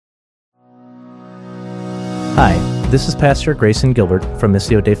Hi, this is Pastor Grayson Gilbert from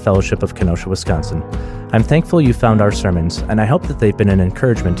Missio Dei Fellowship of Kenosha, Wisconsin. I'm thankful you found our sermons, and I hope that they've been an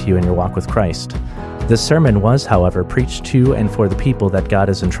encouragement to you in your walk with Christ. This sermon was, however, preached to and for the people that God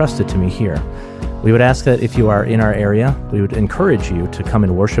has entrusted to me here. We would ask that if you are in our area, we would encourage you to come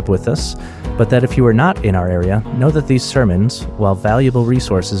and worship with us, but that if you are not in our area, know that these sermons, while valuable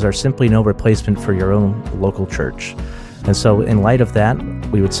resources, are simply no replacement for your own local church. And so in light of that,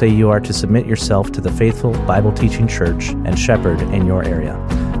 we would say you are to submit yourself to the faithful Bible-teaching church and shepherd in your area.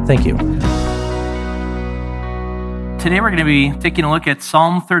 Thank you. Today we're going to be taking a look at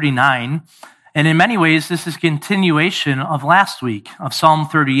Psalm 39, and in many ways this is a continuation of last week, of Psalm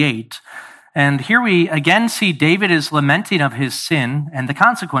 38. And here we again see David is lamenting of his sin and the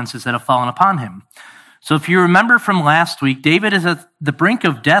consequences that have fallen upon him. So if you remember from last week, David is at the brink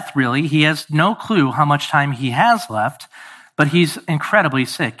of death, really. He has no clue how much time he has left, but he's incredibly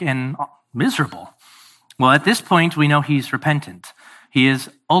sick and miserable. Well, at this point, we know he's repentant. He has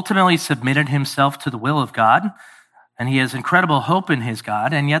ultimately submitted himself to the will of God, and he has incredible hope in his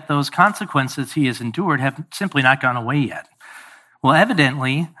God, and yet those consequences he has endured have simply not gone away yet. Well,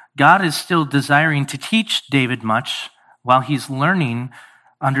 evidently, God is still desiring to teach David much while he's learning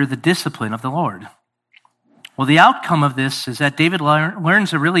under the discipline of the Lord. Well, the outcome of this is that David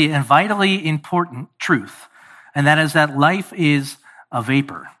learns a really and vitally important truth, and that is that life is a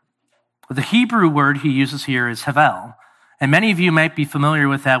vapor. The Hebrew word he uses here is havel, and many of you might be familiar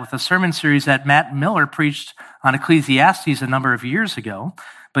with that with a sermon series that Matt Miller preached on Ecclesiastes a number of years ago,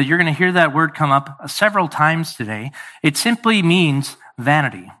 but you're going to hear that word come up several times today. It simply means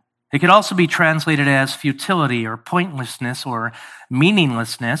vanity. It could also be translated as futility or pointlessness or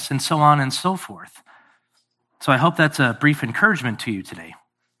meaninglessness and so on and so forth. So I hope that's a brief encouragement to you today.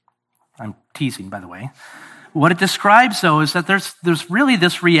 I'm teasing, by the way. What it describes, though, is that there's really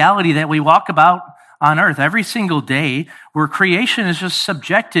this reality that we walk about on earth every single day where creation is just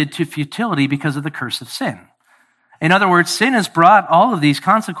subjected to futility because of the curse of sin. In other words, sin has brought all of these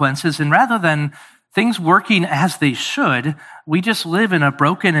consequences, and rather than things working as they should, we just live in a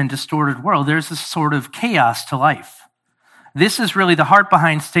broken and distorted world. There's this sort of chaos to life. This is really the heart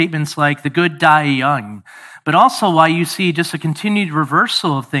behind statements like the good die young, but also why you see just a continued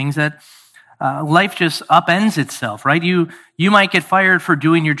reversal of things that life just upends itself, right? You might get fired for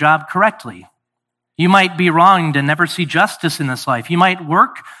doing your job correctly. You might be wronged and never see justice in this life. You might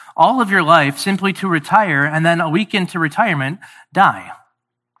work all of your life simply to retire and then a week into retirement, die,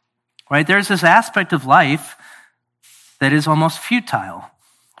 right? There's this aspect of life that is almost futile.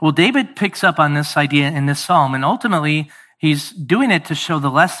 Well, David picks up on this idea in this psalm, and ultimately he's doing it to show the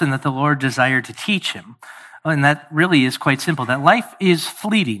lesson that the Lord desired to teach him. And that really is quite simple, that life is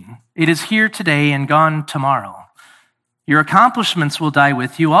fleeting. It is here today and gone tomorrow. Your accomplishments will die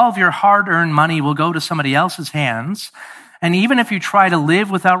with you. All of your hard-earned money will go to somebody else's hands. And even if you try to live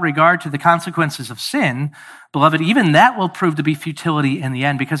without regard to the consequences of sin, beloved, even that will prove to be futility in the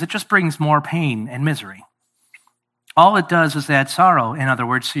end because it just brings more pain and misery. All it does is add sorrow, in other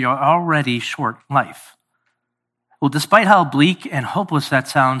words, to your already short life. Well, despite how bleak and hopeless that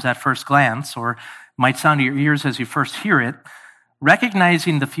sounds at first glance, or might sound to your ears as you first hear it,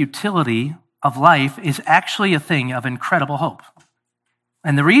 recognizing the futility of life is actually a thing of incredible hope.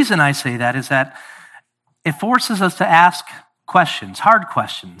 And the reason I say that is that it forces us to ask questions, hard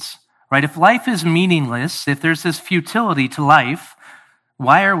questions, right? If life is meaningless, if there's this futility to life,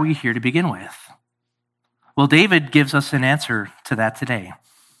 why are we here to begin with? Well, David gives us an answer to that today.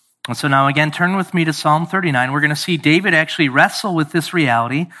 And so now again, turn with me to Psalm 39. We're going to see David actually wrestle with this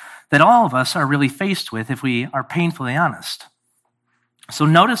reality that all of us are really faced with if we are painfully honest. So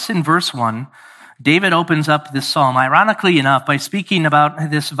notice in verse 1, David opens up this psalm, ironically enough, by speaking about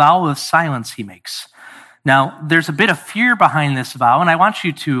this vow of silence he makes. Now, there's a bit of fear behind this vow, and I want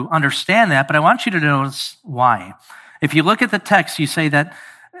you to understand that, but I want you to notice why. If you look at the text, you say that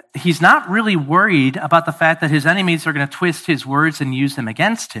he's not really worried about the fact that his enemies are going to twist his words and use them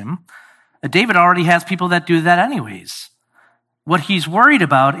against him. David already has people that do that anyways. What he's worried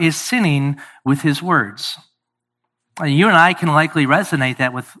about is sinning with his words. You and I can likely resonate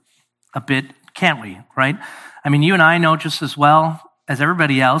that with a bit, can't we, right? I mean, you and I know just as well as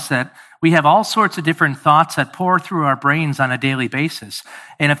everybody else that we have all sorts of different thoughts that pour through our brains on a daily basis.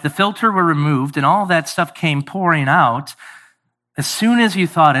 And if the filter were removed and all that stuff came pouring out, as soon as you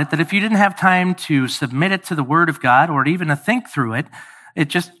thought it, that if you didn't have time to submit it to the Word of God or even to think through it, it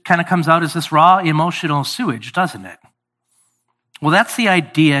just kind of comes out as this raw emotional sewage, doesn't it? Well, that's the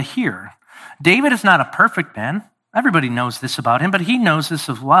idea here. David is not a perfect man. Everybody knows this about him, but he knows this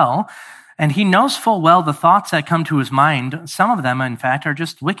as well. And he knows full well the thoughts that come to his mind. Some of them, in fact, are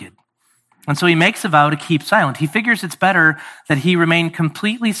just wicked. And so he makes a vow to keep silent. He figures it's better that he remain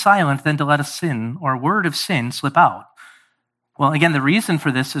completely silent than to let a sin or a word of sin slip out. Well, again, the reason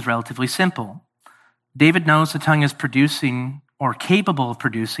for this is relatively simple. David knows the tongue is producing or capable of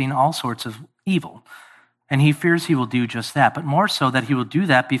producing all sorts of evil. And he fears he will do just that, but more so that he will do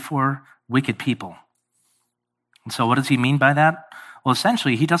that before wicked people. And so what does he mean by that? Well,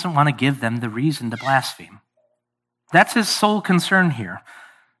 essentially, he doesn't want to give them the reason to blaspheme. That's his sole concern here.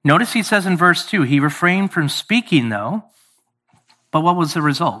 Notice he says in verse 2, he refrained from speaking, though, but what was the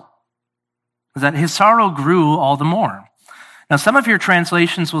result? Was that his sorrow grew all the more. Now, some of your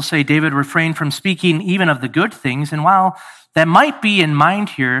translations will say David refrained from speaking even of the good things, and while that might be in mind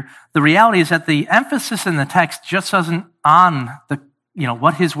here, the reality is that the emphasis in the text just isn't on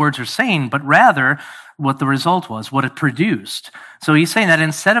what his words are saying, but rather what the result was, what it produced. So he's saying that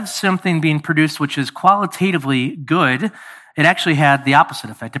instead of something being produced which is qualitatively good, it actually had the opposite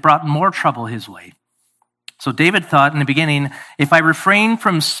effect. It brought more trouble his way. So David thought in the beginning, if I refrain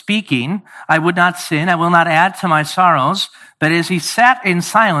from speaking, I would not sin, I will not add to my sorrows. But as he sat in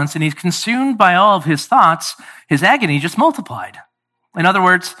silence and he's consumed by all of his thoughts, his agony just multiplied. In other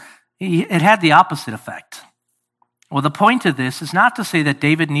words, it had the opposite effect. Well, the point of this is not to say that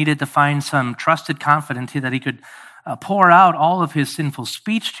David needed to find some trusted confidant that he could pour out all of his sinful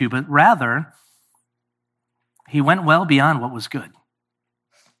speech to, but rather, he went well beyond what was good.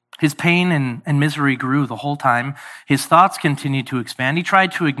 His pain and misery grew the whole time. His thoughts continued to expand. He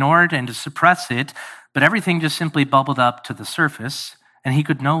tried to ignore it and to suppress it, but everything just simply bubbled up to the surface, and he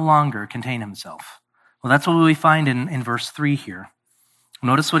could no longer contain himself. Well, that's what we find in verse 3 here.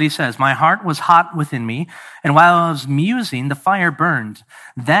 Notice what he says. My heart was hot within me, and while I was musing, the fire burned.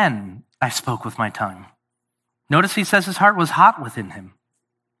 Then I spoke with my tongue. Notice he says his heart was hot within him.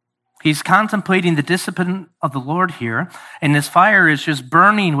 He's contemplating the discipline of the Lord here, and this fire is just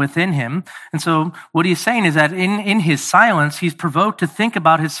burning within him. And so what he's saying is that in his silence, he's provoked to think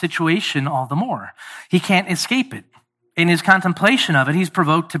about his situation all the more. He can't escape it. In his contemplation of it, he's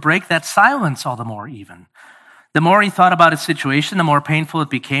provoked to break that silence all the more even. The more he thought about his situation, the more painful it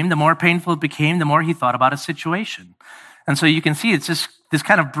became. The more painful it became, the more he thought about his situation. And so you can see it's just this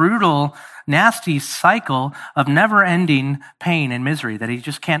kind of brutal, nasty cycle of never-ending pain and misery that he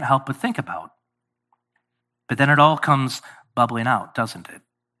just can't help but think about. But then it all comes bubbling out, doesn't it?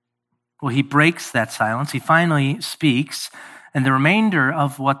 Well, he breaks that silence. He finally speaks, and the remainder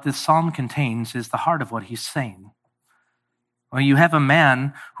of what this psalm contains is the heart of what he's saying. Well, you have a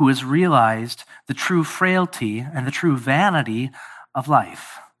man who has realized the true frailty and the true vanity of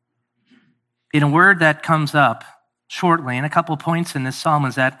life. In a word that comes up shortly, and a couple points in this psalm,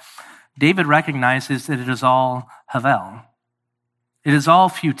 is that David recognizes that it is all havel. It is all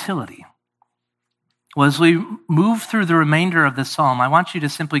futility. Well, as we move through the remainder of this psalm, I want you to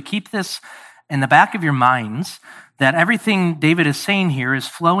simply keep this in the back of your minds, that everything David is saying here is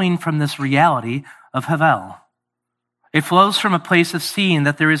flowing from this reality of havel. It flows from a place of seeing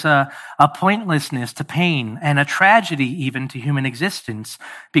that there is a pointlessness to pain and a tragedy even to human existence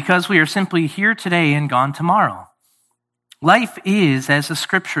because we are simply here today and gone tomorrow. Life is, as the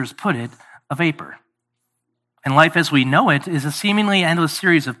scriptures put it, a vapor. And life as we know it is a seemingly endless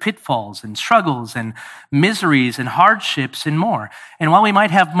series of pitfalls and struggles and miseries and hardships and more. And while we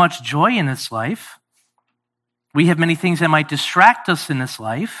might have much joy in this life, we have many things that might distract us in this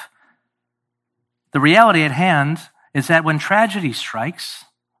life. The reality at hand is that when tragedy strikes,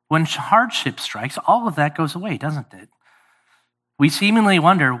 when hardship strikes, all of that goes away, doesn't it? We seemingly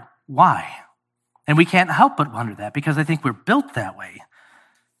wonder why. And we can't help but wonder that because I think we're built that way.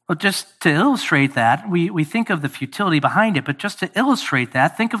 But just to illustrate that, we think of the futility behind it, but just to illustrate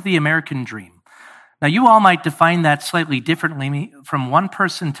that, think of the American dream. Now, you all might define that slightly differently from one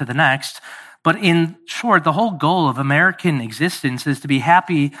person to the next, but in short, the whole goal of American existence is to be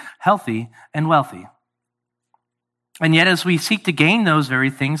happy, healthy, and wealthy. And yet, as we seek to gain those very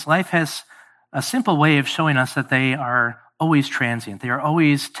things, life has a simple way of showing us that they are always transient. They are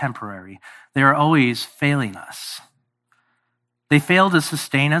always temporary. They are always failing us. They fail to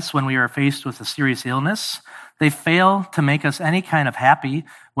sustain us when we are faced with a serious illness. They fail to make us any kind of happy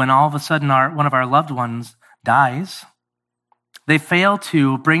when all of a sudden one of our loved ones dies. They fail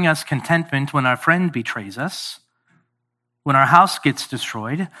to bring us contentment when our friend betrays us, when our house gets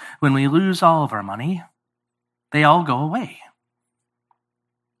destroyed, when we lose all of our money. They all go away.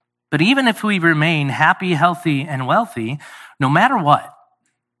 But even if we remain happy, healthy, and wealthy, no matter what,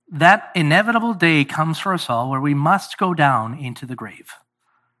 that inevitable day comes for us all where we must go down into the grave.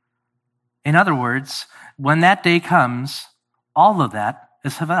 In other words, when that day comes, all of that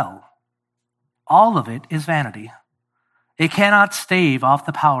is havel. All of it is vanity. It cannot stave off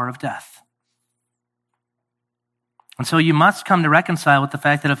the power of death. And so you must come to reconcile with the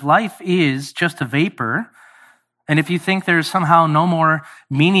fact that if life is just a vapor, and if you think there's somehow no more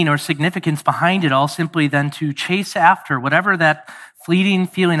meaning or significance behind it all, simply than to chase after whatever that fleeting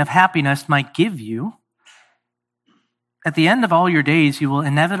feeling of happiness might give you, at the end of all your days, you will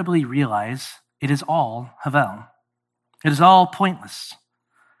inevitably realize it is all Havel. It is all pointless.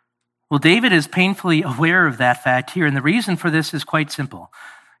 Well, David is painfully aware of that fact here, and the reason for this is quite simple.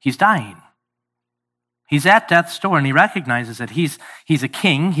 He's dying. He's at death's door, and he recognizes that he's a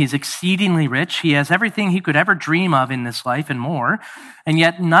king. He's exceedingly rich. He has everything he could ever dream of in this life and more, and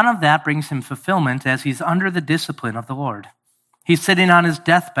yet none of that brings him fulfillment as he's under the discipline of the Lord. He's sitting on his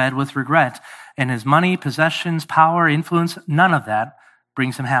deathbed with regret, and his money, possessions, power, influence, none of that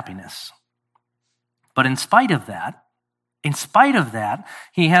brings him happiness. But in spite of that,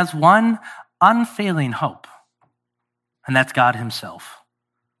 he has one unfailing hope, and that's God himself.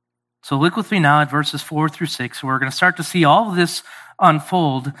 So look with me now at verses 4 through 6. We're going to start to see all of this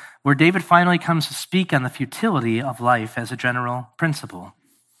unfold, where David finally comes to speak on the futility of life as a general principle.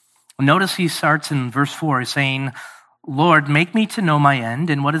 Notice he starts in verse 4 saying, "Lord, make me to know my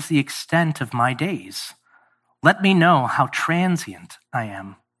end, and what is the extent of my days? Let me know how transient I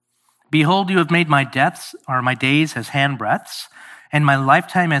am. Behold, you have made my days as handbreadths, and my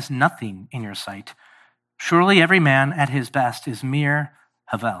lifetime as nothing in your sight. Surely every man at his best is mere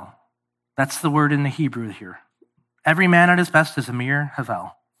Havel." That's the word in the Hebrew here. Every man at his best is a mere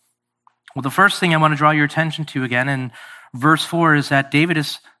Havel. Well, the first thing I want to draw your attention to again in verse 4 is that David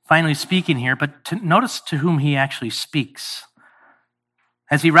is finally speaking here, but notice to whom he actually speaks.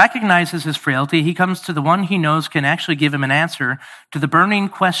 As he recognizes his frailty, he comes to the one he knows can actually give him an answer to the burning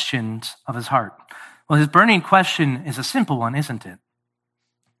questions of his heart. Well, his burning question is a simple one, isn't it?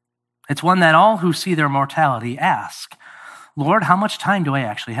 It's one that all who see their mortality ask. Lord, how much time do I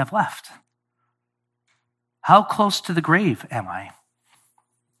actually have left? How close to the grave am I?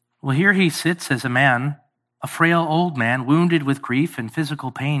 Well, here he sits as a man, a frail old man, wounded with grief and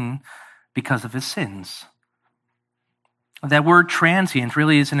physical pain because of his sins. That word transient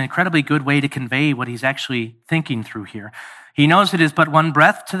really is an incredibly good way to convey what he's actually thinking through here. He knows it is but one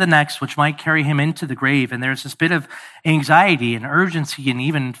breath to the next which might carry him into the grave, and there's this bit of anxiety and urgency and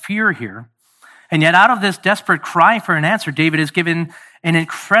even fear here. And yet out of this desperate cry for an answer, David is given an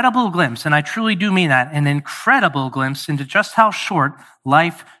incredible glimpse, and I truly do mean that, an incredible glimpse into just how short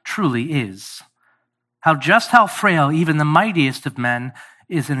life truly is. How frail even the mightiest of men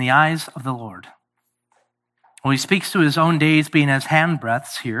is in the eyes of the Lord. Well, he speaks to his own days being as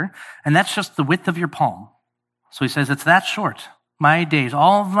handbreadths here, and that's just the width of your palm. So he says, it's that short. My days,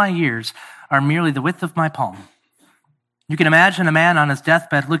 all of my years, are merely the width of my palm. You can imagine a man on his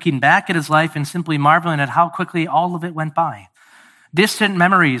deathbed looking back at his life and simply marveling at how quickly all of it went by. Distant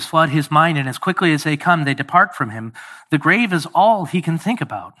memories flood his mind, and as quickly as they come, they depart from him. The grave is all he can think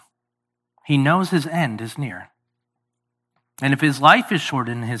about. He knows his end is near. And if his life is short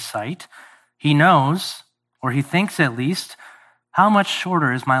in his sight, he knows, or he thinks at least, how much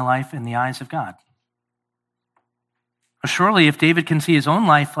shorter is my life in the eyes of God? Surely, if David can see his own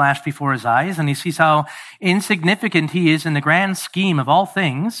life flash before his eyes, and he sees how insignificant he is in the grand scheme of all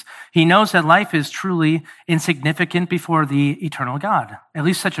things, he knows that life is truly insignificant before the eternal God, at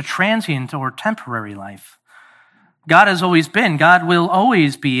least such a transient or temporary life. God has always been, God will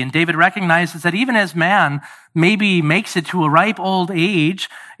always be, and David recognizes that even as man maybe makes it to a ripe old age,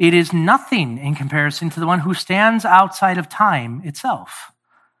 it is nothing in comparison to the one who stands outside of time itself.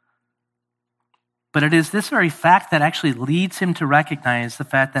 But it is this very fact that actually leads him to recognize the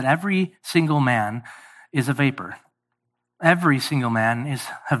fact that every single man is a vapor. Every single man is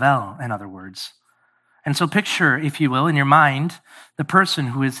Havel, in other words. And so picture, if you will, in your mind, the person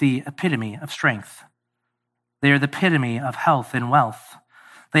who is the epitome of strength. They are the epitome of health and wealth.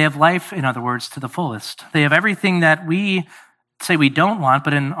 They have life, in other words, to the fullest. They have everything that we say we don't want,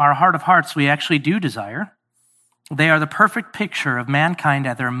 but in our heart of hearts, we actually do desire. They are the perfect picture of mankind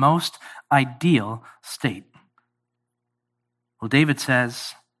at their most ideal state. Well, David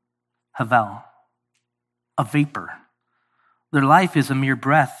says, Havel, a vapor. Their life is a mere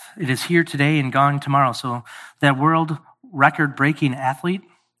breath. It is here today and gone tomorrow. So that world record-breaking athlete,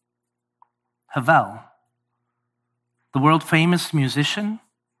 Havel. The world-famous musician,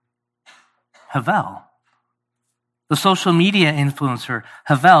 Havel. The social media influencer,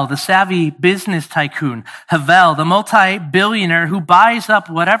 Havel. The savvy business tycoon, Havel. The multi-billionaire who buys up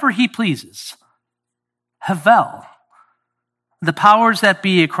whatever he pleases, Havel. The powers that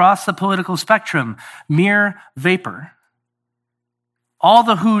be across the political spectrum, mere vapor. All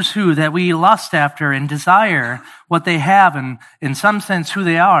the who's who that we lust after and desire what they have and in some sense who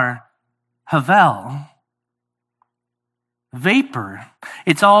they are, Havel. vapor.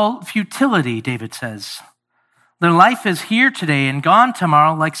 It's all futility, David says. Their life is here today and gone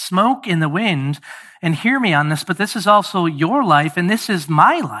tomorrow like smoke in the wind. And hear me on this, but this is also your life and this is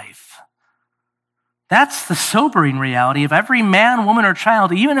my life. That's the sobering reality of every man, woman, or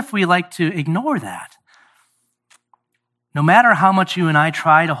child, even if we like to ignore that. No matter how much you and I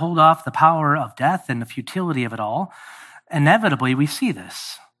try to hold off the power of death and the futility of it all, inevitably we see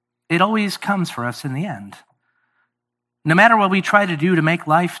this. It always comes for us in the end. No matter what we try to do to make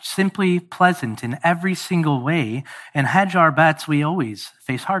life simply pleasant in every single way and hedge our bets, we always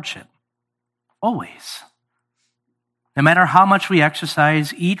face hardship. Always. No matter how much we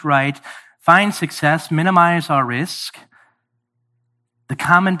exercise, eat right, find success, minimize our risk, the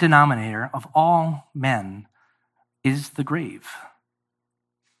common denominator of all men is the grave.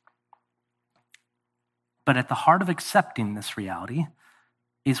 But at the heart of accepting this reality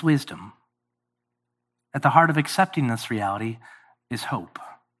is wisdom. At the heart of accepting this reality is hope.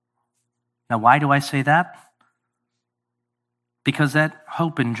 Now, why do I say that? Because that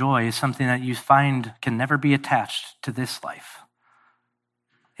hope and joy is something that you find can never be attached to this life.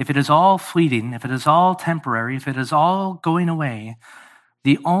 If it is all fleeting, if it is all temporary, if it is all going away,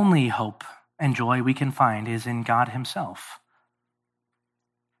 the only hope and joy we can find is in God himself.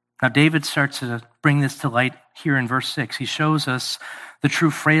 Now, David starts to bring this to light here in verse 6. He shows us the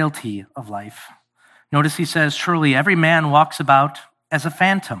true frailty of life. Notice he says, surely every man walks about as a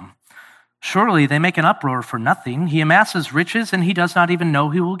phantom. Surely they make an uproar for nothing. He amasses riches and he does not even know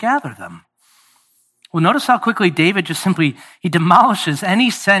who will gather them. Well, notice how quickly David just simply, he demolishes any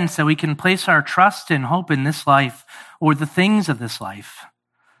sense that we can place our trust and hope in this life or the things of this life.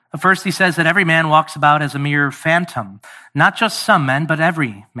 First, he says that every man walks about as a mere phantom, not just some men, but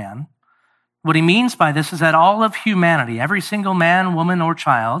every man. What he means by this is that all of humanity, every single man, woman, or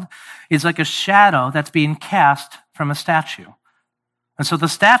child, is like a shadow that's being cast from a statue. And so the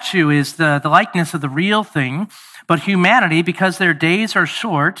statue is the likeness of the real thing, but humanity, because their days are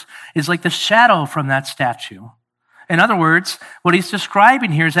short, is like the shadow from that statue. In other words, what he's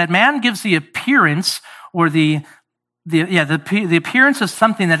describing here is that man gives the appearance or the appearance of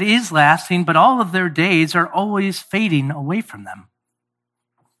something that is lasting, but all of their days are always fading away from them.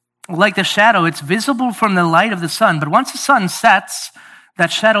 Like the shadow, it's visible from the light of the sun, but once the sun sets,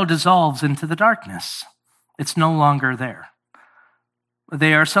 that shadow dissolves into the darkness. It's no longer there.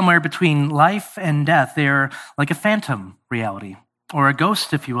 They are somewhere between life and death. They are like a phantom reality, or a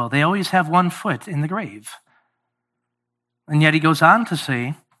ghost, if you will. They always have one foot in the grave. And yet he goes on to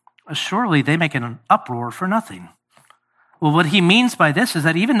say, surely they make an uproar for nothing. Well, what he means by this is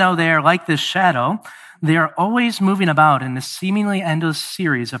that even though they are like this shadow, they are always moving about in this seemingly endless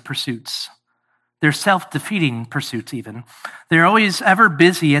series of pursuits. They're self-defeating pursuits even. They're always ever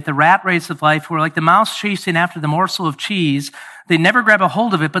busy at the rat race of life where like the mouse chasing after the morsel of cheese, they never grab a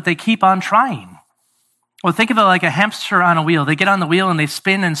hold of it, but they keep on trying. Well, think of it like a hamster on a wheel. They get on the wheel and they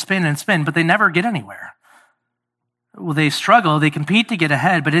spin and spin and spin, but they never get anywhere. Well, they struggle, they compete to get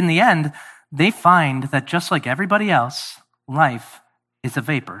ahead, but in the end, they find that just like everybody else, life is a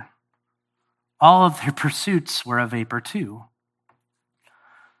vapor. All of their pursuits were a vapor too.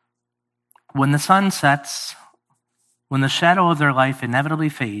 When the sun sets, when the shadow of their life inevitably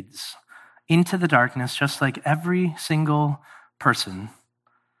fades into the darkness, just like every single person,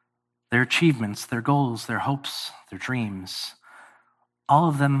 their achievements, their goals, their hopes, their dreams, all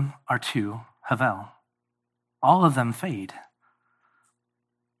of them are too Havel. All of them fade.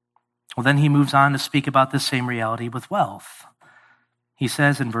 Well, then he moves on to speak about this same reality with wealth. He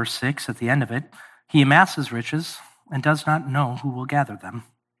says in verse 6, at the end of it, he amasses riches and does not know who will gather them.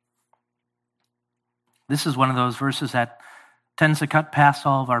 This is one of those verses that tends to cut past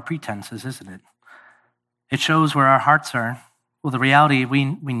all of our pretenses, isn't it? It shows where our hearts are. Well, the reality, we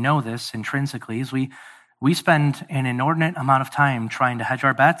know this intrinsically, is we spend an inordinate amount of time trying to hedge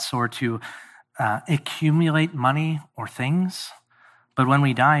our bets or to accumulate money or things. But when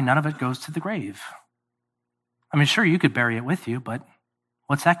we die, none of it goes to the grave. I mean, sure, you could bury it with you, but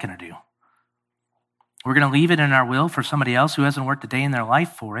what's that going to do? We're going to leave it in our will for somebody else who hasn't worked a day in their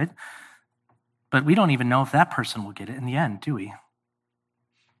life for it. But we don't even know if that person will get it in the end, do we?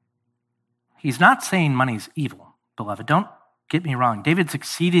 He's not saying money's evil, beloved. Don't get me wrong. David's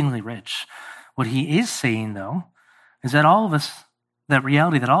exceedingly rich. What he is saying, though, is that all of us, that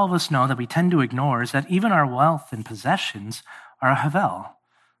reality that all of us know that we tend to ignore is that even our wealth and possessions are a Havel.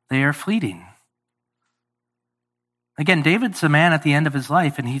 They are fleeting. Again, David's a man at the end of his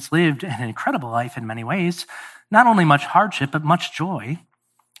life, and he's lived an incredible life in many ways. Not only much hardship, but much joy.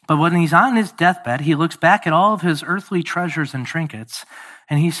 But when he's on his deathbed, he looks back at all of his earthly treasures and trinkets,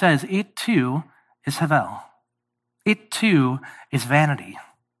 and he says, it too is Havel. it too is vanity.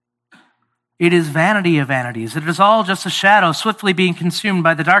 It is vanity of vanities. It is all just a shadow swiftly being consumed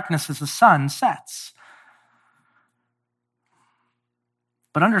by the darkness as the sun sets.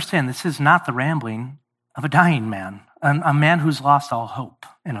 But understand, this is not the rambling of a dying man, a man who's lost all hope,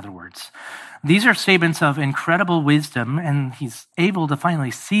 in other words. These are statements of incredible wisdom, and he's able to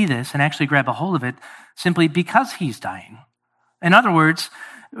finally see this and actually grab a hold of it simply because he's dying. In other words,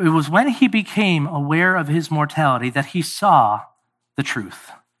 it was when he became aware of his mortality that he saw the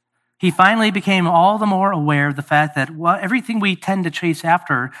truth. He finally became all the more aware of the fact that everything we tend to chase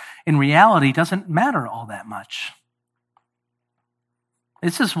after in reality doesn't matter all that much.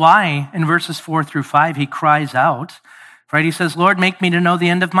 This is why in verses 4 through 5 he cries out, right? He says, Lord, make me to know the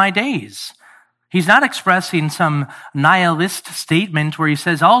end of my days. He's not expressing some nihilist statement where he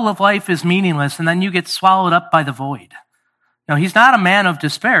says all of life is meaningless and then you get swallowed up by the void. No, he's not a man of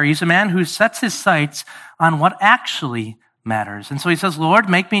despair. He's a man who sets his sights on what actually matters. And so he says, Lord,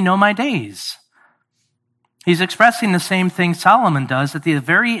 make me know my days. He's expressing the same thing Solomon does at the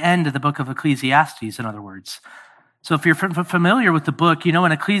very end of the book of Ecclesiastes, in other words. So if you're familiar with the book, you know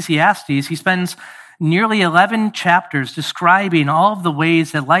in Ecclesiastes, he spends nearly 11 chapters describing all of the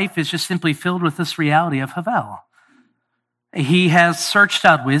ways that life is just simply filled with this reality of Havel. He has searched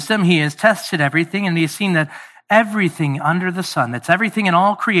out wisdom, he has tested everything, and he has seen that everything under the sun, that's everything in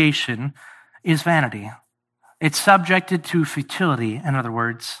all creation, is vanity. It's subjected to futility, in other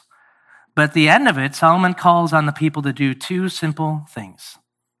words. But at the end of it, Solomon calls on the people to do two simple things: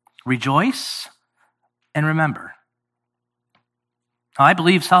 rejoice and remember. Now, I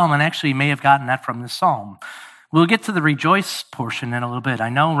believe Solomon actually may have gotten that from this psalm. We'll get to the rejoice portion in a little bit. I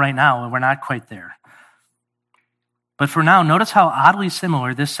know right now we're not quite there. But for now, notice how oddly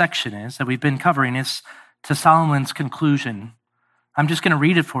similar this section is that we've been covering is to Solomon's conclusion. I'm just going to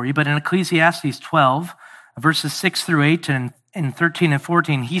read it for you, but in Ecclesiastes 12, verses 6 through 8 and in 13 and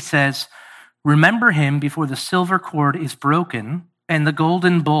 14, he says, remember him before the silver cord is broken and the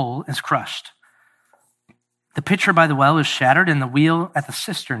golden bowl is crushed. The pitcher by the well is shattered and the wheel at the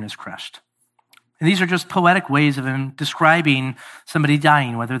cistern is crushed. And these are just poetic ways of him describing somebody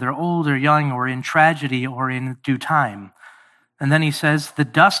dying, whether they're old or young or in tragedy or in due time. And then he says, the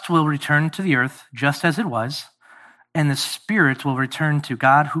dust will return to the earth just as it was, and the spirit will return to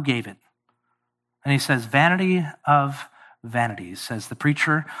God who gave it. And he says, vanity of vanities, says the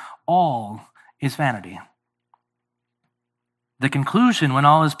preacher, all is vanity. The conclusion when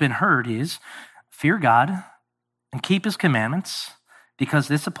all has been heard is, fear God and keep his commandments, because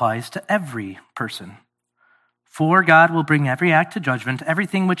this applies to every person. For God will bring every act to judgment,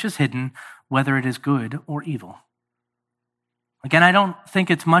 everything which is hidden, whether it is good or evil. Again, I don't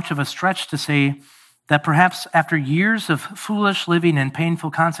think it's much of a stretch to say that perhaps after years of foolish living and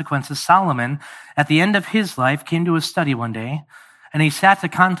painful consequences, Solomon, at the end of his life, came to his study one day, and he sat to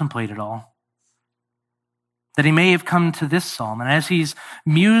contemplate it all. That he may have come to this psalm, and as he's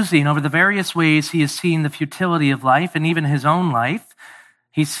musing over the various ways he has seen the futility of life and even his own life,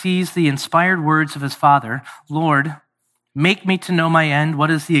 he sees the inspired words of his father, Lord, make me to know my end.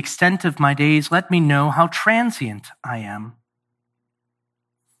 What is the extent of my days? Let me know how transient I am.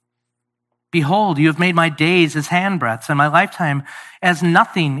 Behold, you have made my days as handbreadths and my lifetime as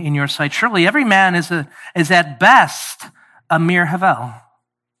nothing in your sight. Surely every man is at best a mere Havel.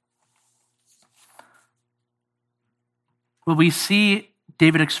 What we see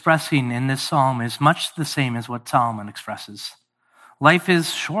David expressing in this psalm is much the same as what Solomon expresses. Life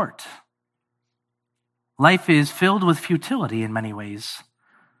is short. Life is filled with futility in many ways.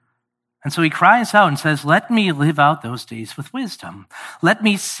 And so he cries out and says, let me live out those days with wisdom. Let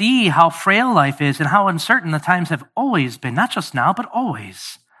me see how frail life is and how uncertain the times have always been, not just now, but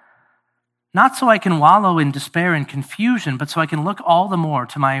always. Not so I can wallow in despair and confusion, but so I can look all the more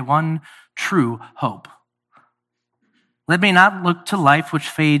to my one true hope. Let me not look to life which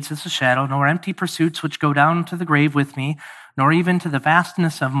fades as a shadow, nor empty pursuits which go down to the grave with me, nor even to the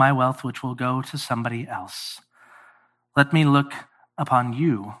vastness of my wealth which will go to somebody else. Let me look upon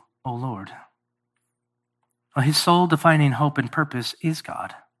you, O Lord. Well, his soul-defining hope and purpose is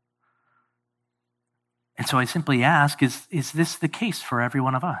God. And so I simply ask, is this the case for every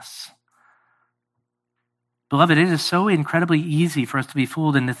one of us? Beloved, it is so incredibly easy for us to be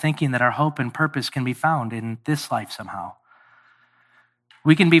fooled into thinking that our hope and purpose can be found in this life somehow.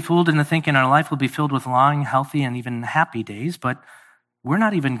 We can be fooled into thinking our life will be filled with long, healthy, and even happy days, but we're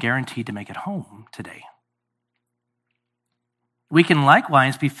not even guaranteed to make it home today. We can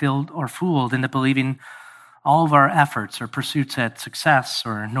likewise be filled or fooled into believing all of our efforts or pursuits at success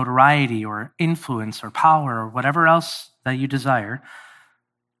or notoriety or influence or power or whatever else that you desire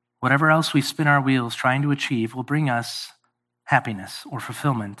whatever else we spin our wheels trying to achieve will bring us happiness or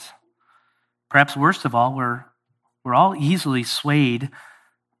fulfillment. Perhaps worst of all, we're all easily swayed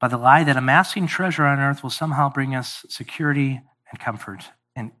by the lie that amassing treasure on earth will somehow bring us security and comfort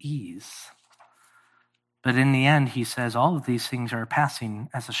and ease. But in the end, he says all of these things are passing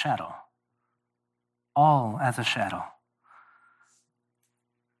as a shadow. All as a shadow.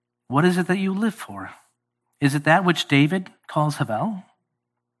 What is it that you live for? Is it that which David calls Havel?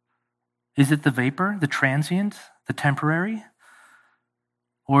 Is it the vapor, the transient, the temporary?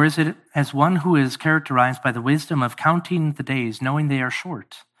 Or is it as one who is characterized by the wisdom of counting the days, knowing they are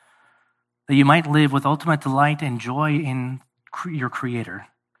short, that you might live with ultimate delight and joy in your Creator?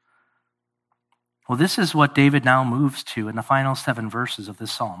 Well, this is what David now moves to in the final 7 verses of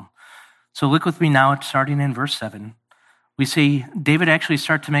this psalm. So look with me now, starting in verse 7. We see David actually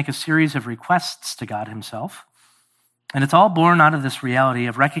start to make a series of requests to God himself. And it's all born out of this reality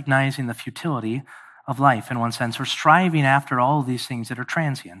of recognizing the futility of life in one sense, or striving after all of these things that are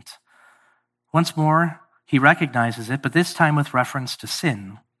transient. Once more, he recognizes it, but this time with reference to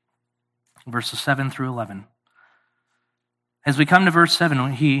sin. Verses 7 through 11. As we come to verse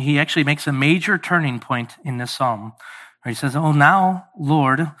 7, he actually makes a major turning point in this psalm, where he says, "Oh, now,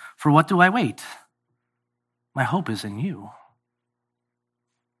 Lord, for what do I wait? My hope is in you."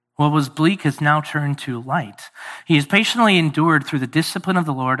 What was bleak has now turned to light. He has patiently endured through the discipline of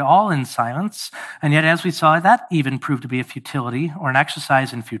the Lord, all in silence, and yet, as we saw, that even proved to be a futility, or an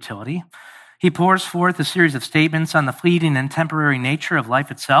exercise in futility. He pours forth a series of statements on the fleeting and temporary nature of life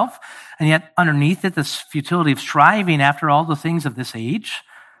itself, and yet underneath it, this futility of striving after all the things of this age.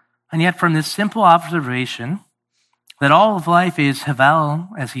 And yet from this simple observation that all of life is Havel,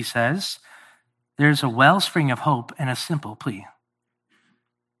 as he says, there's a wellspring of hope and a simple plea.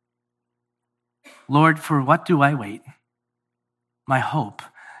 Lord, for what do I wait? My hope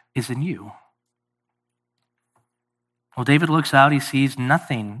is in you. Well, David looks out, he sees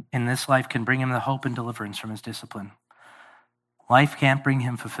nothing in this life can bring him the hope and deliverance from his discipline. Life can't bring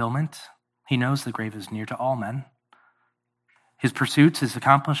him fulfillment. He knows the grave is near to all men. His pursuits, his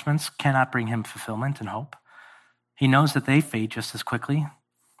accomplishments cannot bring him fulfillment and hope. He knows that they fade just as quickly.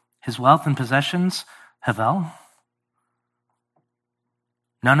 His wealth and possessions, Havel,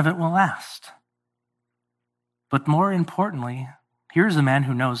 none of it will last. But more importantly, here's a man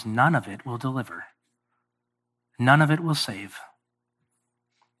who knows none of it will deliver. None of it will save.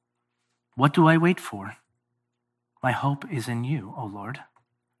 What do I wait for? My hope is in you, O Lord.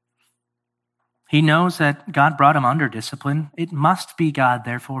 He knows that God brought him under discipline. It must be God,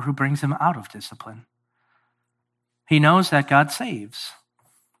 therefore, who brings him out of discipline. He knows that God saves.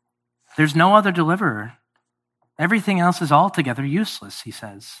 There's no other deliverer. Everything else is altogether useless, he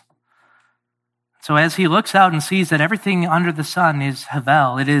says. So as he looks out and sees that everything under the sun is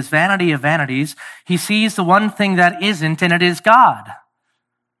Havel, it is vanity of vanities, he sees the one thing that isn't, and it is God.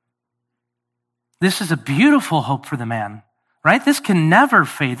 This is a beautiful hope for the man, right? This can never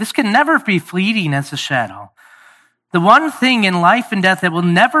fade. This can never be fleeting as a shadow. The one thing in life and death that will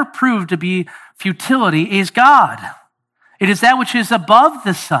never prove to be futility is God. It is that which is above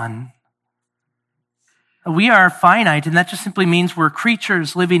the sun. We are finite, and that just simply means we're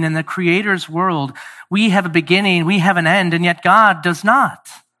creatures living in the Creator's world. We have a beginning, we have an end, and yet God does not.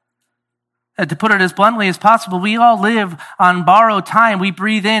 To put it as bluntly as possible, we all live on borrowed time. We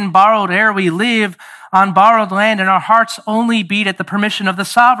breathe in borrowed air. We live on borrowed land, and our hearts only beat at the permission of the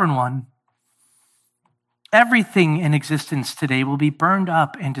Sovereign One. Everything in existence today will be burned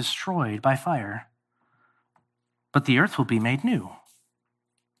up and destroyed by fire, but the earth will be made new.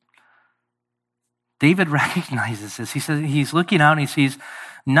 David recognizes this. He says he's looking out and he sees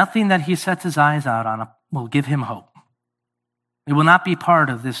nothing that he sets his eyes out on will give him hope. It will not be part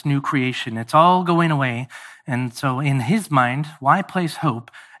of this new creation. It's all going away. And so in his mind, why place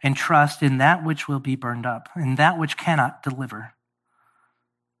hope and trust in that which will be burned up, in that which cannot deliver?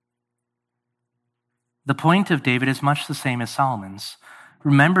 The point of David is much the same as Solomon's.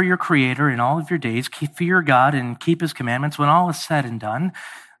 Remember your Creator in all of your days, fear God and keep his commandments. When all is said and done,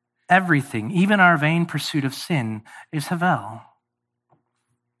 everything, even our vain pursuit of sin, is Havel.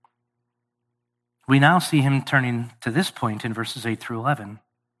 We now see him turning to this point in verses 8 through 11.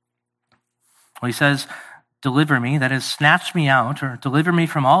 Well, he says, deliver me, that is, snatch me out, or deliver me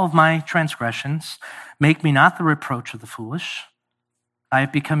from all of my transgressions. Make me not the reproach of the foolish. I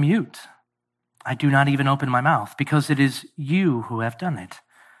have become mute. I do not even open my mouth, because it is you who have done it.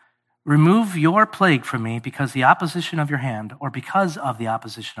 Remove your plague from me because the opposition of your hand, or because of the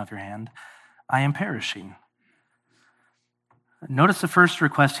opposition of your hand, I am perishing. Notice the first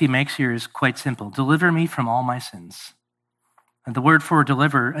request he makes here is quite simple. Deliver me from all my sins. And the word for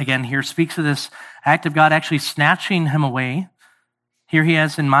deliver, again, here speaks of this act of God actually snatching him away. Here he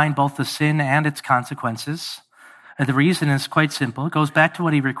has in mind both the sin and its consequences. And the reason is quite simple. It goes back to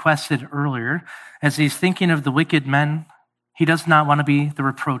what he requested earlier. As he's thinking of the wicked men, he does not want to be the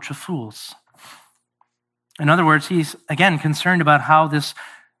reproach of fools. In other words, he's, again, concerned about how this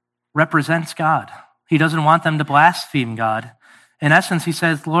represents God. He doesn't want them to blaspheme God. In essence, he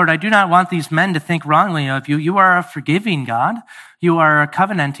says, Lord, I do not want these men to think wrongly of you. You are a forgiving God. You are a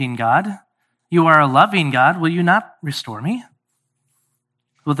covenanting God. You are a loving God. Will you not restore me?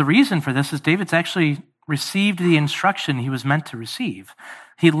 Well, the reason for this is David's actually received the instruction he was meant to receive.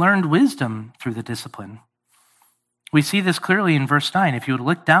 He learned wisdom through the discipline. We see this clearly in verse 9. If you would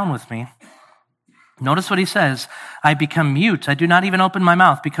look down with me, notice what he says. I become mute. I do not even open my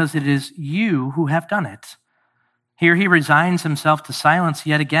mouth because it is you who have done it. Here he resigns himself to silence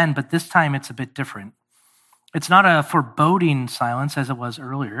yet again, but this time it's a bit different. It's not a foreboding silence as it was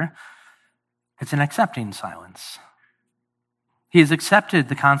earlier. It's an accepting silence. He has accepted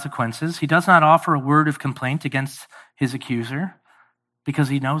the consequences. He does not offer a word of complaint against his accuser because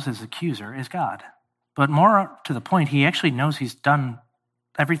he knows his accuser is God. But more to the point, he actually knows he's done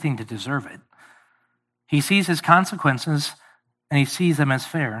everything to deserve it. He sees his consequences and he sees them as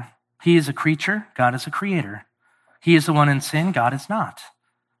fair. He is a creature, God is a creator. He is the one in sin, God is not.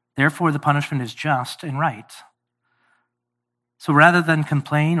 Therefore, the punishment is just and right. So rather than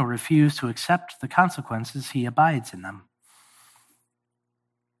complain or refuse to accept the consequences, he abides in them.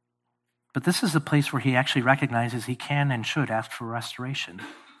 But this is a place where he actually recognizes he can and should ask for restoration.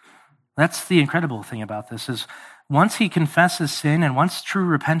 That's the incredible thing about this, is once he confesses sin and once true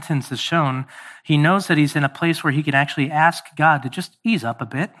repentance is shown, he knows that he's in a place where he can actually ask God to just ease up a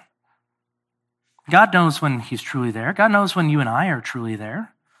bit. God knows when he's truly there. God knows when you and I are truly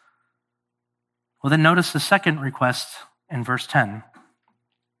there. Well, then notice the second request in verse 10.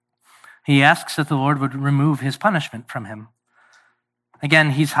 He asks that the Lord would remove his punishment from him.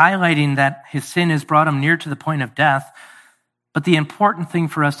 Again, he's highlighting that his sin has brought him near to the point of death. But the important thing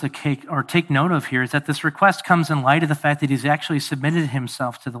for us to take note of here is that this request comes in light of the fact that he's actually submitted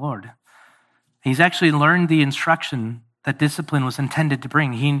himself to the Lord. He's actually learned the instruction that discipline was intended to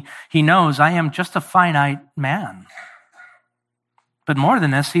bring. He knows, I am just a finite man. But more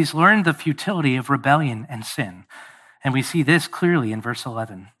than this, he's learned the futility of rebellion and sin. And we see this clearly in verse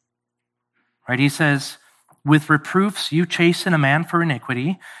 11. Right? He says, with reproofs you chasten a man for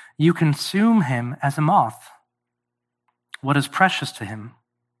iniquity, you consume him as a moth. What is precious to him?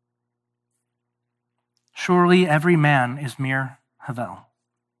 Surely every man is mere havel,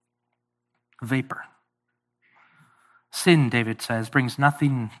 vapor. Sin, David says, brings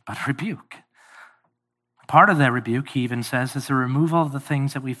nothing but rebuke. Part of that rebuke, he even says, is the removal of the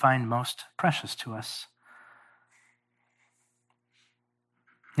things that we find most precious to us.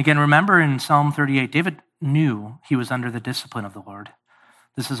 Again, remember in Psalm 38, David knew he was under the discipline of the Lord.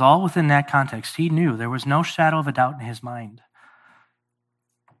 This is all within that context. He knew there was no shadow of a doubt in his mind.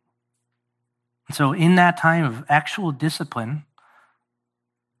 And so in that time of actual discipline,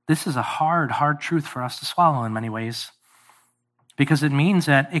 this is a hard truth for us to swallow in many ways, because it means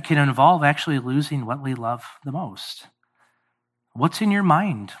that it can involve actually losing what we love the most. What's in your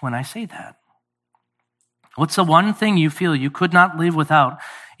mind when I say that? What's the one thing you feel you could not live without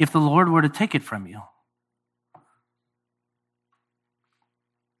if the Lord were to take it from you?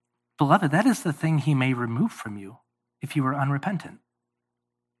 Beloved, that is the thing he may remove from you if you are unrepentant.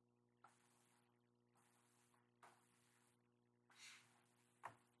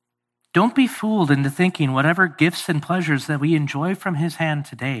 Don't be fooled into thinking whatever gifts and pleasures that we enjoy from his hand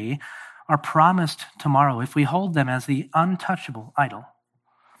today are promised tomorrow if we hold them as the untouchable idol.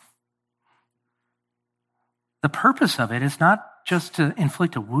 The purpose of it is not just to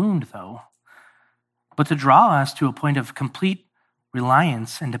inflict a wound, though, but to draw us to a point of complete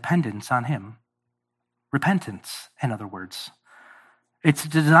reliance and dependence on him. Repentance, in other words. It's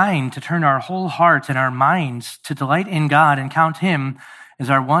designed to turn our whole hearts and our minds to delight in God and count him as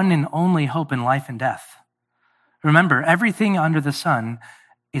our one and only hope in life and death. Remember, everything under the sun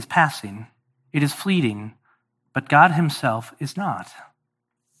is passing. It is fleeting, but God himself is not.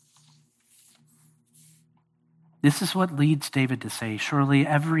 This is what leads David to say, surely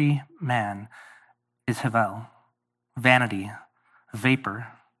every man is havel, vanity, vapor.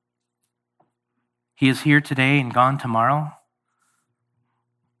 He is here today and gone tomorrow.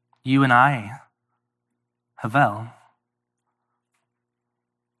 You and I, havel.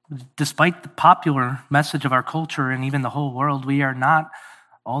 Despite the popular message of our culture and even the whole world, we are not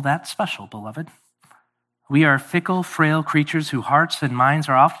all that special, beloved. We are fickle, frail creatures whose hearts and minds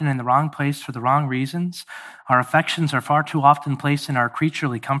are often in the wrong place for the wrong reasons. Our affections are far too often placed in our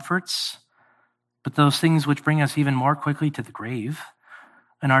creaturely comforts, but those things which bring us even more quickly to the grave.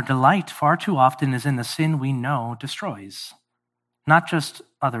 And our delight far too often is in the sin we know destroys, not just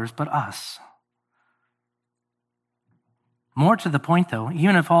others, but us. More to the point, though,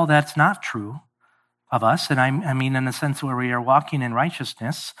 even if all that's not true of us, and I mean in the sense where we are walking in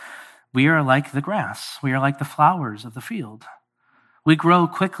righteousness, we are like the grass. We are like the flowers of the field. We grow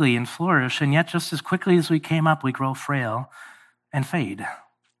quickly and flourish, and yet just as quickly as we came up, we grow frail and fade.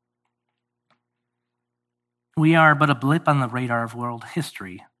 We are but a blip on the radar of world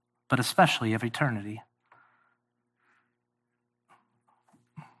history, but especially of eternity.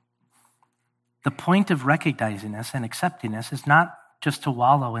 The point of recognizing this and accepting this is not just to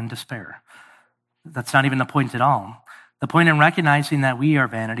wallow in despair. That's not even the point at all. The point in recognizing that we are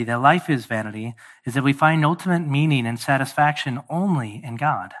vanity, that life is vanity, is that we find ultimate meaning and satisfaction only in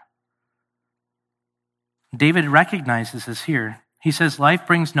God. David recognizes this here. He says, life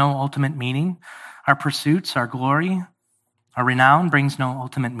brings no ultimate meaning. Our pursuits, our glory, our renown brings no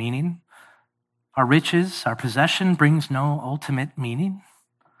ultimate meaning. Our riches, our possession brings no ultimate meaning.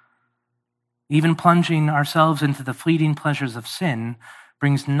 Even plunging ourselves into the fleeting pleasures of sin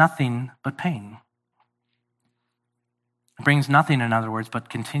brings nothing but pain. It brings nothing, in other words, but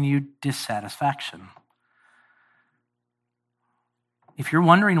continued dissatisfaction. If you're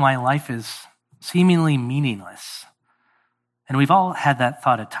wondering why life is seemingly meaningless, and we've all had that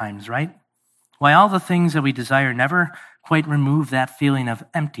thought at times, right? Why all the things that we desire never quite remove that feeling of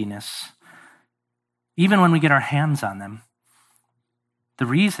emptiness, even when we get our hands on them. The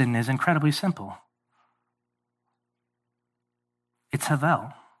reason is incredibly simple. It's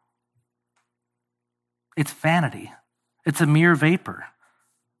havel. It's vanity. It's a mere vapor.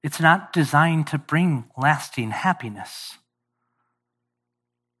 It's not designed to bring lasting happiness.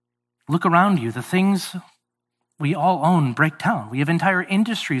 Look around you. The things we all own break down. We have entire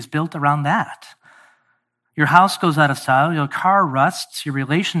industries built around that. Your house goes out of style. Your car rusts. Your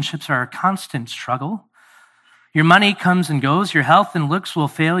relationships are a constant struggle. Your money comes and goes. Your health and looks will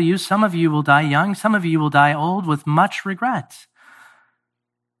fail you. Some of you will die young. Some of you will die old with much regret.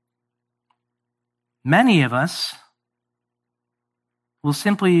 Many of us will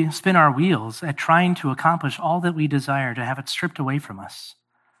simply spin our wheels at trying to accomplish all that we desire to have it stripped away from us.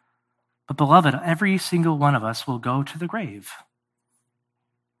 But beloved, every single one of us will go to the grave.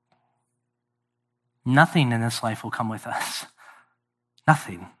 Nothing in this life will come with us.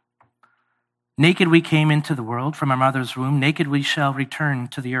 Nothing. Naked we came into the world from our mother's womb. Naked we shall return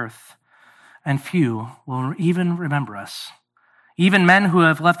to the earth. And few will even remember us. Even men who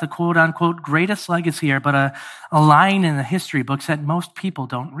have left the quote-unquote greatest legacy are but a line in the history books that most people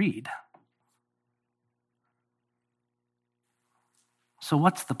don't read. So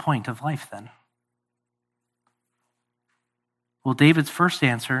what's the point of life then? Well, David's first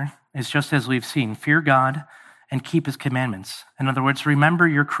answer is just as we've seen. Fear God and keep his commandments. In other words, remember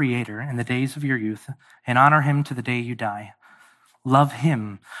your Creator in the days of your youth and honor him to the day you die. Love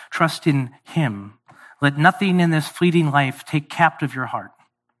him. Trust in him. Let nothing in this fleeting life take captive your heart.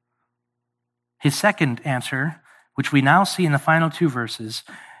 His second answer, which we now see in the final two verses,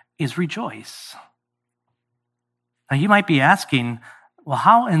 is rejoice. Now you might be asking, well,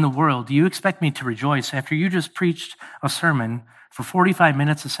 how in the world do you expect me to rejoice after you just preached a sermon for 45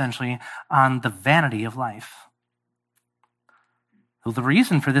 minutes essentially on the vanity of life? Well, the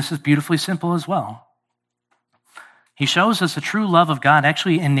reason for this is beautifully simple as well. He shows us the true love of God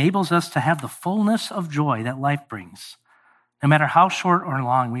actually enables us to have the fullness of joy that life brings, no matter how short or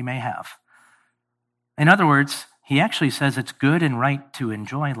long we may have. In other words, he actually says it's good and right to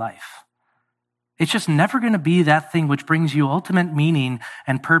enjoy life. It's just never going to be that thing which brings you ultimate meaning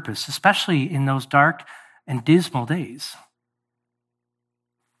and purpose, especially in those dark and dismal days.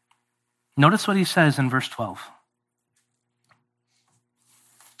 Notice what he says in verse 12.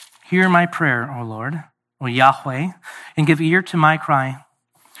 Hear my prayer, O Lord, O Yahweh, and give ear to my cry.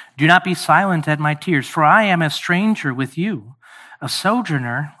 Do not be silent at my tears, for I am a stranger with you, a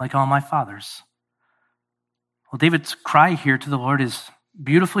sojourner like all my fathers. Well, David's cry here to the Lord is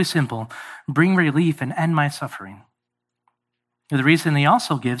beautifully simple. Bring relief and end my suffering. The reason he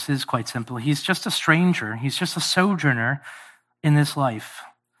also gives is quite simple. He's just a stranger. He's just a sojourner in this life.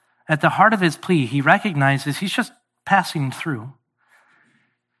 At the heart of his plea, he recognizes he's just passing through.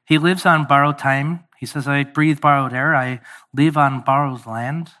 He lives on borrowed time. He says, I breathe borrowed air. I live on borrowed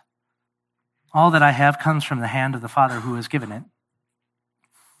land. All that I have comes from the hand of the Father who has given it.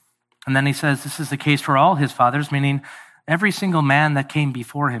 And then he says, this is the case for all his fathers, meaning every single man that came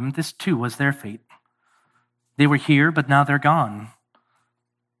before him, this too was their fate. They were here, but now they're gone.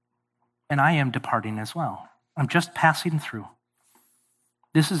 And I am departing as well. I'm just passing through.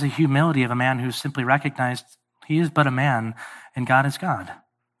 This is a humility of a man who's simply recognized he is but a man and God is God.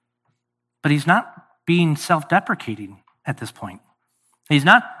 But he's not being self-deprecating at this point. He's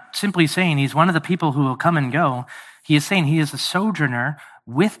not simply saying he's one of the people who will come and go. He is saying he is a sojourner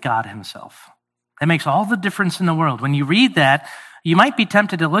with God himself. That makes all the difference in the world. When you read that, you might be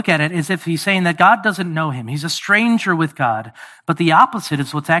tempted to look at it as if he's saying that God doesn't know him. He's a stranger with God. But the opposite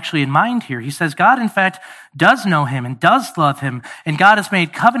is what's actually in mind here. He says God, in fact, does know him and does love him, and God has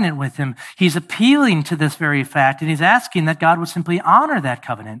made covenant with him. He's appealing to this very fact, and he's asking that God would simply honor that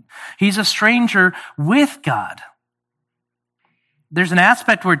covenant. He's a stranger with God. There's an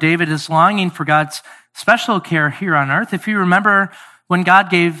aspect where David is longing for God's special care here on earth. If you remember when God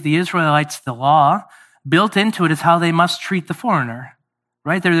gave the Israelites the law, built into it is how they must treat the foreigner,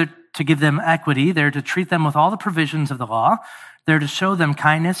 right? They're to give them equity. They're to treat them with all the provisions of the law. They're to show them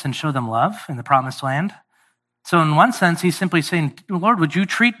kindness and show them love in the promised land. So in one sense, he's simply saying, Lord, would you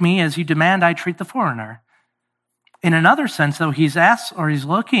treat me as you demand I treat the foreigner? In another sense, though, he's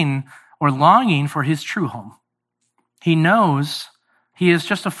looking or longing for his true home. He knows he is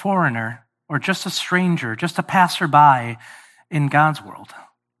just a foreigner or just a stranger, just a passerby in God's world.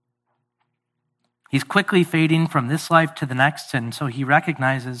 He's quickly fading from this life to the next, and so he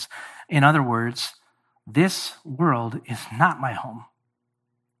recognizes, in other words, this world is not my home.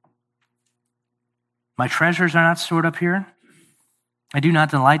 My treasures are not stored up here. I do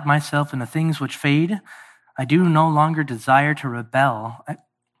not delight myself in the things which fade. I do no longer desire to rebel.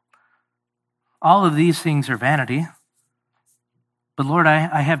 All of these things are vanity. But Lord,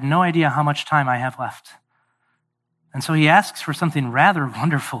 I have no idea how much time I have left. And so he asks for something rather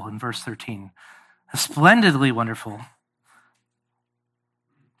wonderful in verse 13. Splendidly wonderful.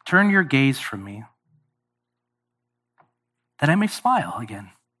 Turn your gaze from me, that I may smile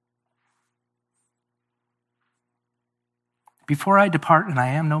again. Before I depart and I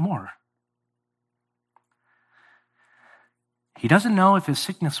am no more. He doesn't know if his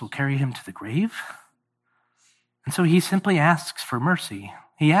sickness will carry him to the grave. And so he simply asks for mercy.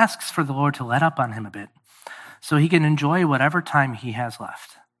 He asks for the Lord to let up on him a bit so he can enjoy whatever time he has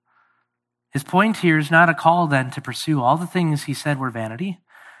left. His point here is not a call then to pursue all the things he said were vanity.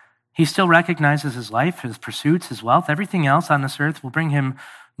 He still recognizes his life, his pursuits, his wealth, everything else on this earth will bring him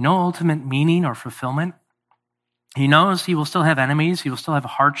no ultimate meaning or fulfillment. He knows he will still have enemies, he will still have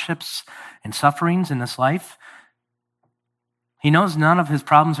hardships and sufferings in this life. He knows none of his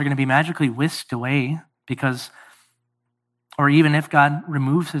problems are going to be magically whisked away because, or even if God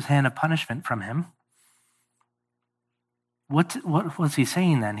removes his hand of punishment from him. What was he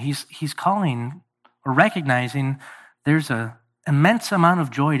saying then? He's calling or recognizing there's an immense amount of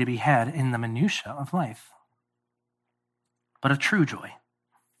joy to be had in the minutia of life, but a true joy.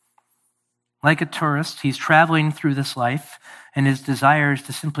 Like a tourist, he's traveling through this life, and his desire is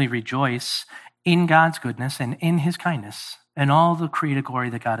to simply rejoice in God's goodness and in his kindness and all the created glory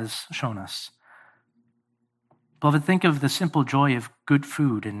that God has shown us. Beloved, think of the simple joy of good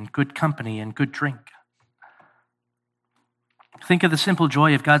food and good company and good drink. Think of the simple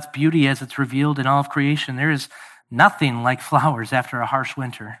joy of God's beauty as it's revealed in all of creation. There is nothing like flowers after a harsh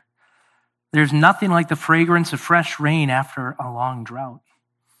winter. There's nothing like the fragrance of fresh rain after a long drought.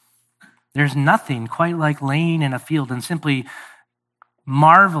 There's nothing quite like laying in a field and simply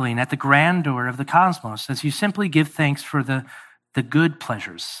marveling at the grandeur of the cosmos as you simply give thanks for the good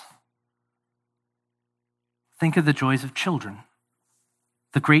pleasures. Think of the joys of children,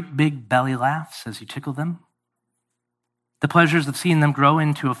 the great big belly laughs as you tickle them, the pleasures of seeing them grow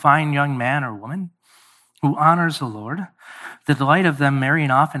into a fine young man or woman who honors the Lord, the delight of them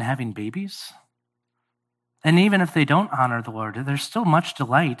marrying off and having babies. And even if they don't honor the Lord, there's still much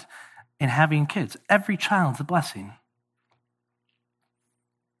delight in having kids. Every child's a blessing.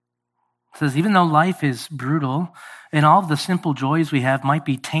 It says, even though life is brutal and all of the simple joys we have might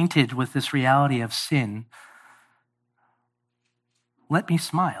be tainted with this reality of sin, let me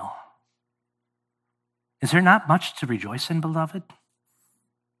smile. Is there not much to rejoice in, beloved?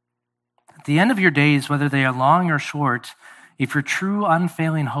 At the end of your days, whether they are long or short, if your true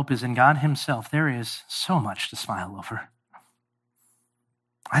unfailing hope is in God himself, there is so much to smile over.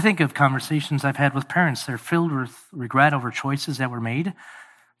 I think of conversations I've had with parents. They're filled with regret over choices that were made.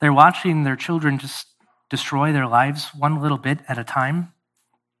 They're watching their children just destroy their lives one little bit at a time.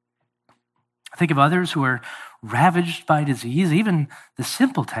 I think of others who are ravaged by disease. Even the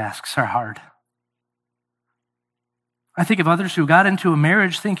simple tasks are hard. I think of others who got into a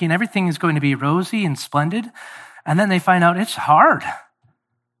marriage thinking everything is going to be rosy and splendid, and then they find out it's hard.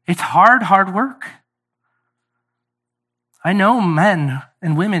 It's hard work. I know men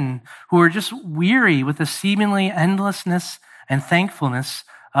and women who are just weary with the seemingly endlessness and thankfulness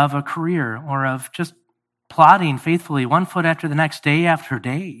of a career or of just plodding faithfully one foot after the next, day after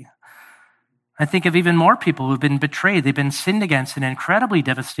day. I think of even more people who've been betrayed. They've been sinned against in incredibly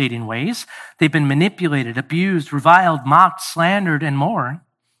devastating ways. They've been manipulated, abused, reviled, mocked, slandered, and more.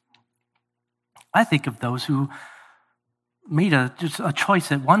 I think of those who made just a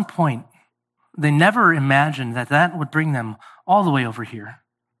choice at one point. They never imagined that would bring them all the way over here.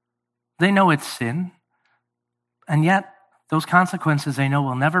 They know it's sin, and yet those consequences they know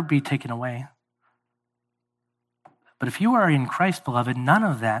will never be taken away. But if you are in Christ, beloved, none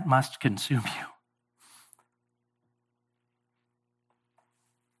of that must consume you.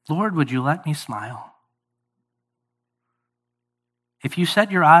 Lord, would you let me smile? If you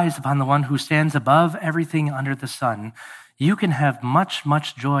set your eyes upon the one who stands above everything under the sun, you can have much,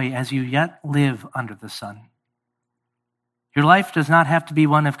 much joy as you yet live under the sun. Your life does not have to be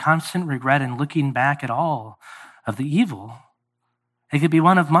one of constant regret and looking back at all of the evil. It could be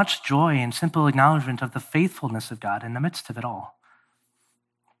one of much joy and simple acknowledgement of the faithfulness of God in the midst of it all.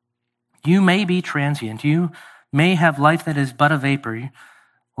 You may be transient. You may have life that is but a vapor.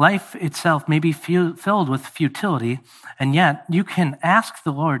 Life itself may be filled with futility, and yet you can ask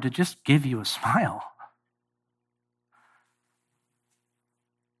the Lord to just give you a smile.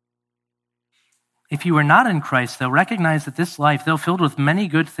 If you are not in Christ, though, recognize that this life, though filled with many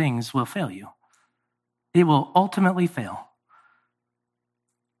good things, will fail you. It will ultimately fail.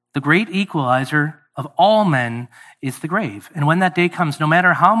 The great equalizer of all men is the grave. And when that day comes, no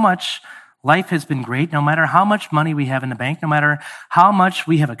matter how much life has been great, no matter how much money we have in the bank, no matter how much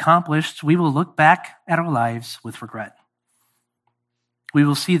we have accomplished, we will look back at our lives with regret. We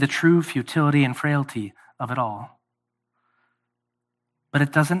will see the true futility and frailty of it all. But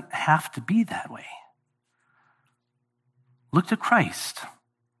it doesn't have to be that way. Look to Christ.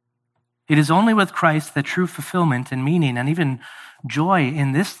 It is only with Christ that true fulfillment and meaning and even joy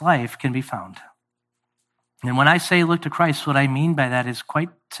in this life can be found. And when I say look to Christ, what I mean by that is quite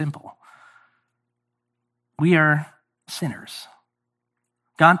simple. We are sinners.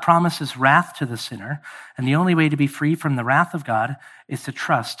 God promises wrath to the sinner, and the only way to be free from the wrath of God is to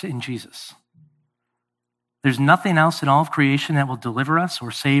trust in Jesus. There's nothing else in all of creation that will deliver us or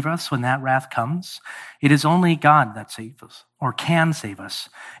save us when that wrath comes. It is only God that saves us or can save us.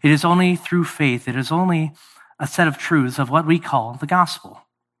 It is only through faith. It is only a set of truths of what we call the gospel.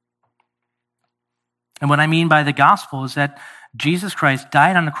 And what I mean by the gospel is that Jesus Christ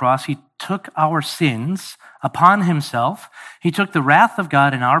died on the cross. He took our sins upon himself. He took the wrath of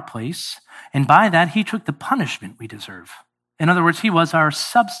God in our place. And by that, he took the punishment we deserve. In other words, he was our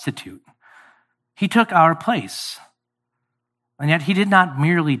substitute. He took our place. And yet he did not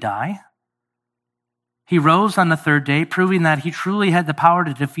merely die. He rose on the third day, proving that he truly had the power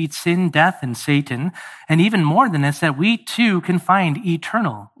to defeat sin, death, and Satan. And even more than this, that we too can find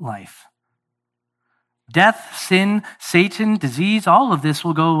eternal life. Death, sin, Satan, disease, all of this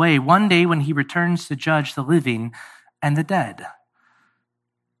will go away one day when he returns to judge the living and the dead.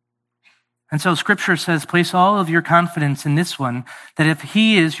 And so Scripture says, place all of your confidence in this one, that if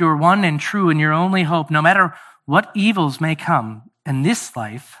he is your one and true and your only hope, no matter what evils may come in this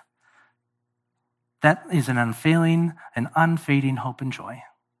life, that is an unfailing and unfading hope and joy.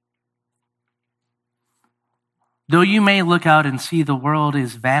 Though you may look out and see the world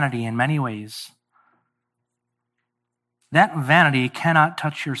is vanity in many ways, that vanity cannot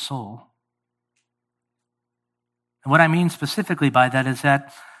touch your soul. And what I mean specifically by that is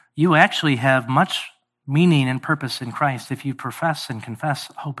that you actually have much meaning and purpose in Christ if you profess and confess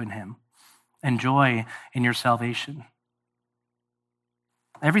hope in him and joy in your salvation.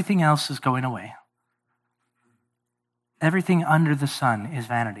 Everything else is going away. Everything under the sun is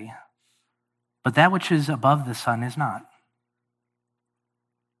vanity, but that which is above the sun is not.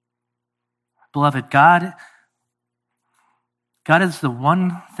 Beloved, God is the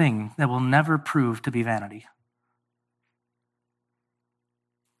one thing that will never prove to be vanity.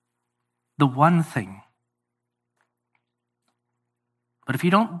 The one thing. But if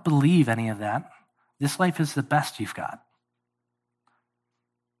you don't believe any of that, this life is the best you've got.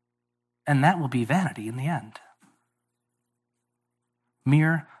 And that will be vanity in the end.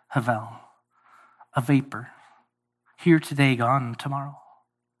 Mere havel, a vapor, here today, gone tomorrow.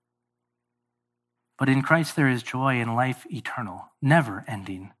 But in Christ there is joy and life eternal, never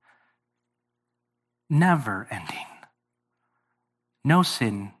ending. Never ending. No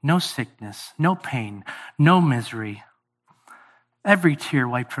sin, no sickness, no pain, no misery. Every tear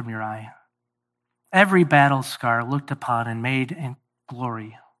wiped from your eye. Every battle scar looked upon and made in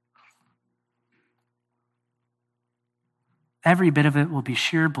glory. every bit of it will be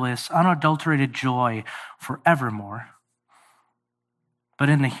sheer bliss, unadulterated joy forevermore. But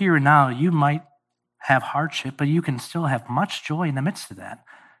in the here and now, you might have hardship, but you can still have much joy in the midst of that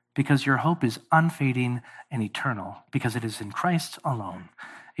because your hope is unfading and eternal, because it is in Christ alone.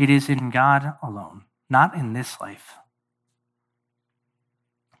 It is in God alone, not in this life.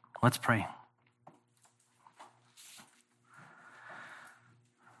 Let's pray.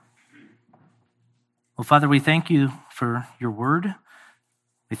 Well, Father, we thank you for your word.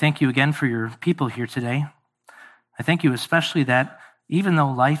 We thank you again for your people here today. I thank you especially that even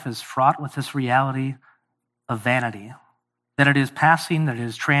though life is fraught with this reality of vanity, that it is passing, that it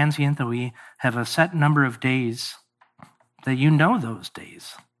is transient, that we have a set number of days, that you know those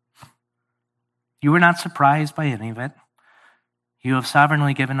days. You were not surprised by any of it. You have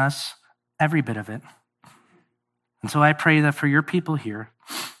sovereignly given us every bit of it. And so I pray that for your people here,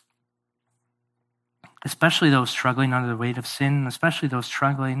 especially those struggling under the weight of sin, especially those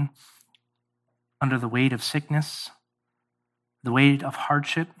struggling under the weight of sickness, the weight of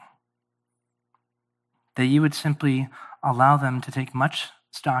hardship, that you would simply allow them to take much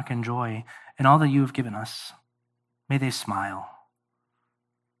stock and joy in all that you have given us. May they smile.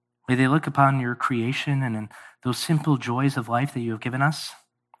 May they look upon your creation and in those simple joys of life that you have given us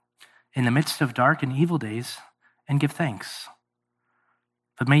in the midst of dark and evil days and give thanks.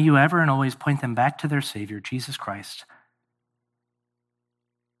 But may you ever and always point them back to their Savior, Jesus Christ,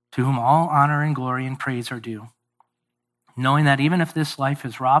 to whom all honor and glory and praise are due, knowing that even if this life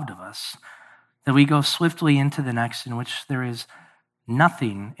is robbed of us, that we go swiftly into the next, in which there is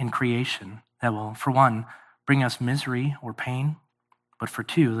nothing in creation that will, for one, bring us misery or pain, but for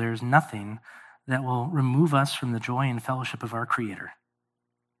two, there is nothing that will remove us from the joy and fellowship of our Creator.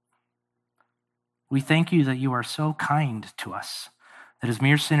 We thank you that you are so kind to us, that as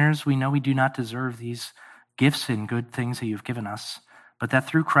mere sinners, we know we do not deserve these gifts and good things that you've given us, but that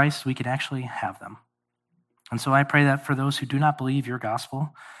through Christ we can actually have them. And so I pray that for those who do not believe your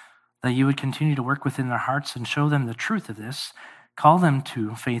gospel, that you would continue to work within their hearts and show them the truth of this, call them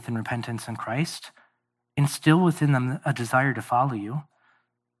to faith and repentance in Christ, instill within them a desire to follow you.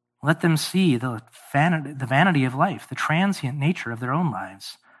 Let them see the vanity of life, the transient nature of their own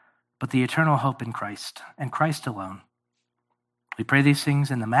lives, but the eternal hope in Christ and Christ alone. We pray these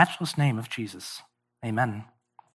things in the matchless name of Jesus. Amen.